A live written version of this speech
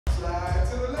Slide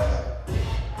to the left.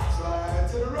 Slide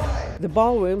to the right. The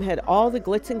ballroom had all the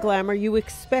glitz and glamour you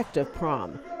expect of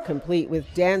prom, complete with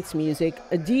dance music,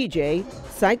 a DJ,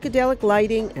 psychedelic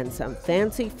lighting, and some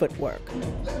fancy footwork.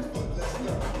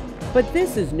 But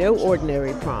this is no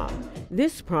ordinary prom.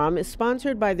 This prom is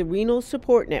sponsored by the Renal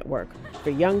Support Network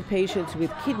for young patients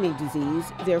with kidney disease,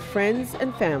 their friends,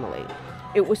 and family.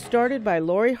 It was started by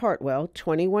Lori Hartwell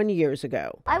 21 years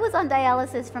ago. I was on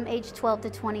dialysis from age 12 to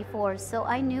 24, so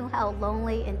I knew how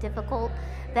lonely and difficult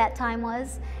that time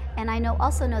was. And I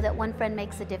also know that one friend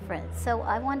makes a difference. So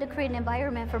I wanted to create an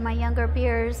environment for my younger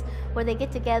peers where they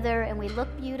get together and we look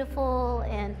beautiful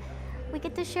and we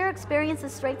get to share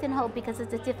experiences, strength, and hope, because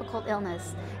it's a difficult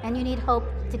illness and you need hope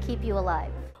to keep you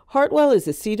alive. Hartwell is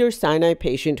a Cedars Sinai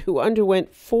patient who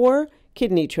underwent 4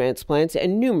 kidney transplants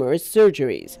and numerous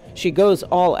surgeries. She goes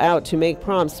all out to make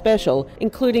prom special,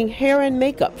 including hair and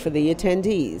makeup for the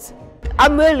attendees.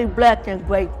 I'm really blessed and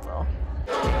grateful.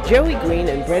 Joey Green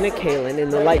and Brenna Kalin in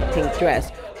the light pink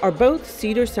dress are both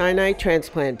Cedars Sinai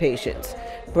transplant patients.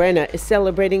 Brenna is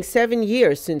celebrating 7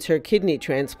 years since her kidney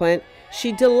transplant.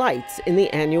 She delights in the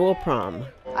annual prom.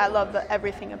 I love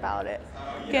everything about it.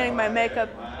 Getting my makeup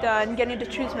done, getting to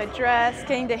choose my dress,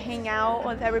 getting to hang out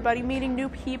with everybody, meeting new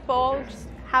people, just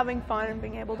having fun and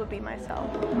being able to be myself.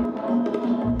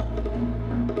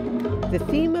 The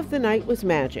theme of the night was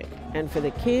magic, and for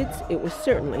the kids, it was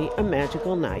certainly a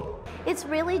magical night. It's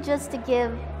really just to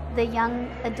give the young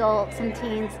adults and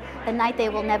teens a night they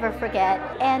will never forget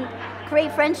and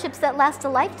create friendships that last a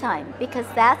lifetime, because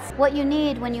that's what you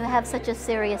need when you have such a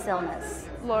serious illness.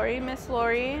 Miss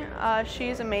Lori,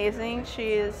 she's amazing.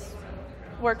 She's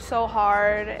worked so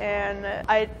hard, and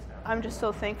I'm just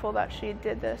so thankful that she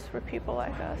did this for people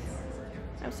like us.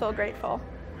 I'm so grateful.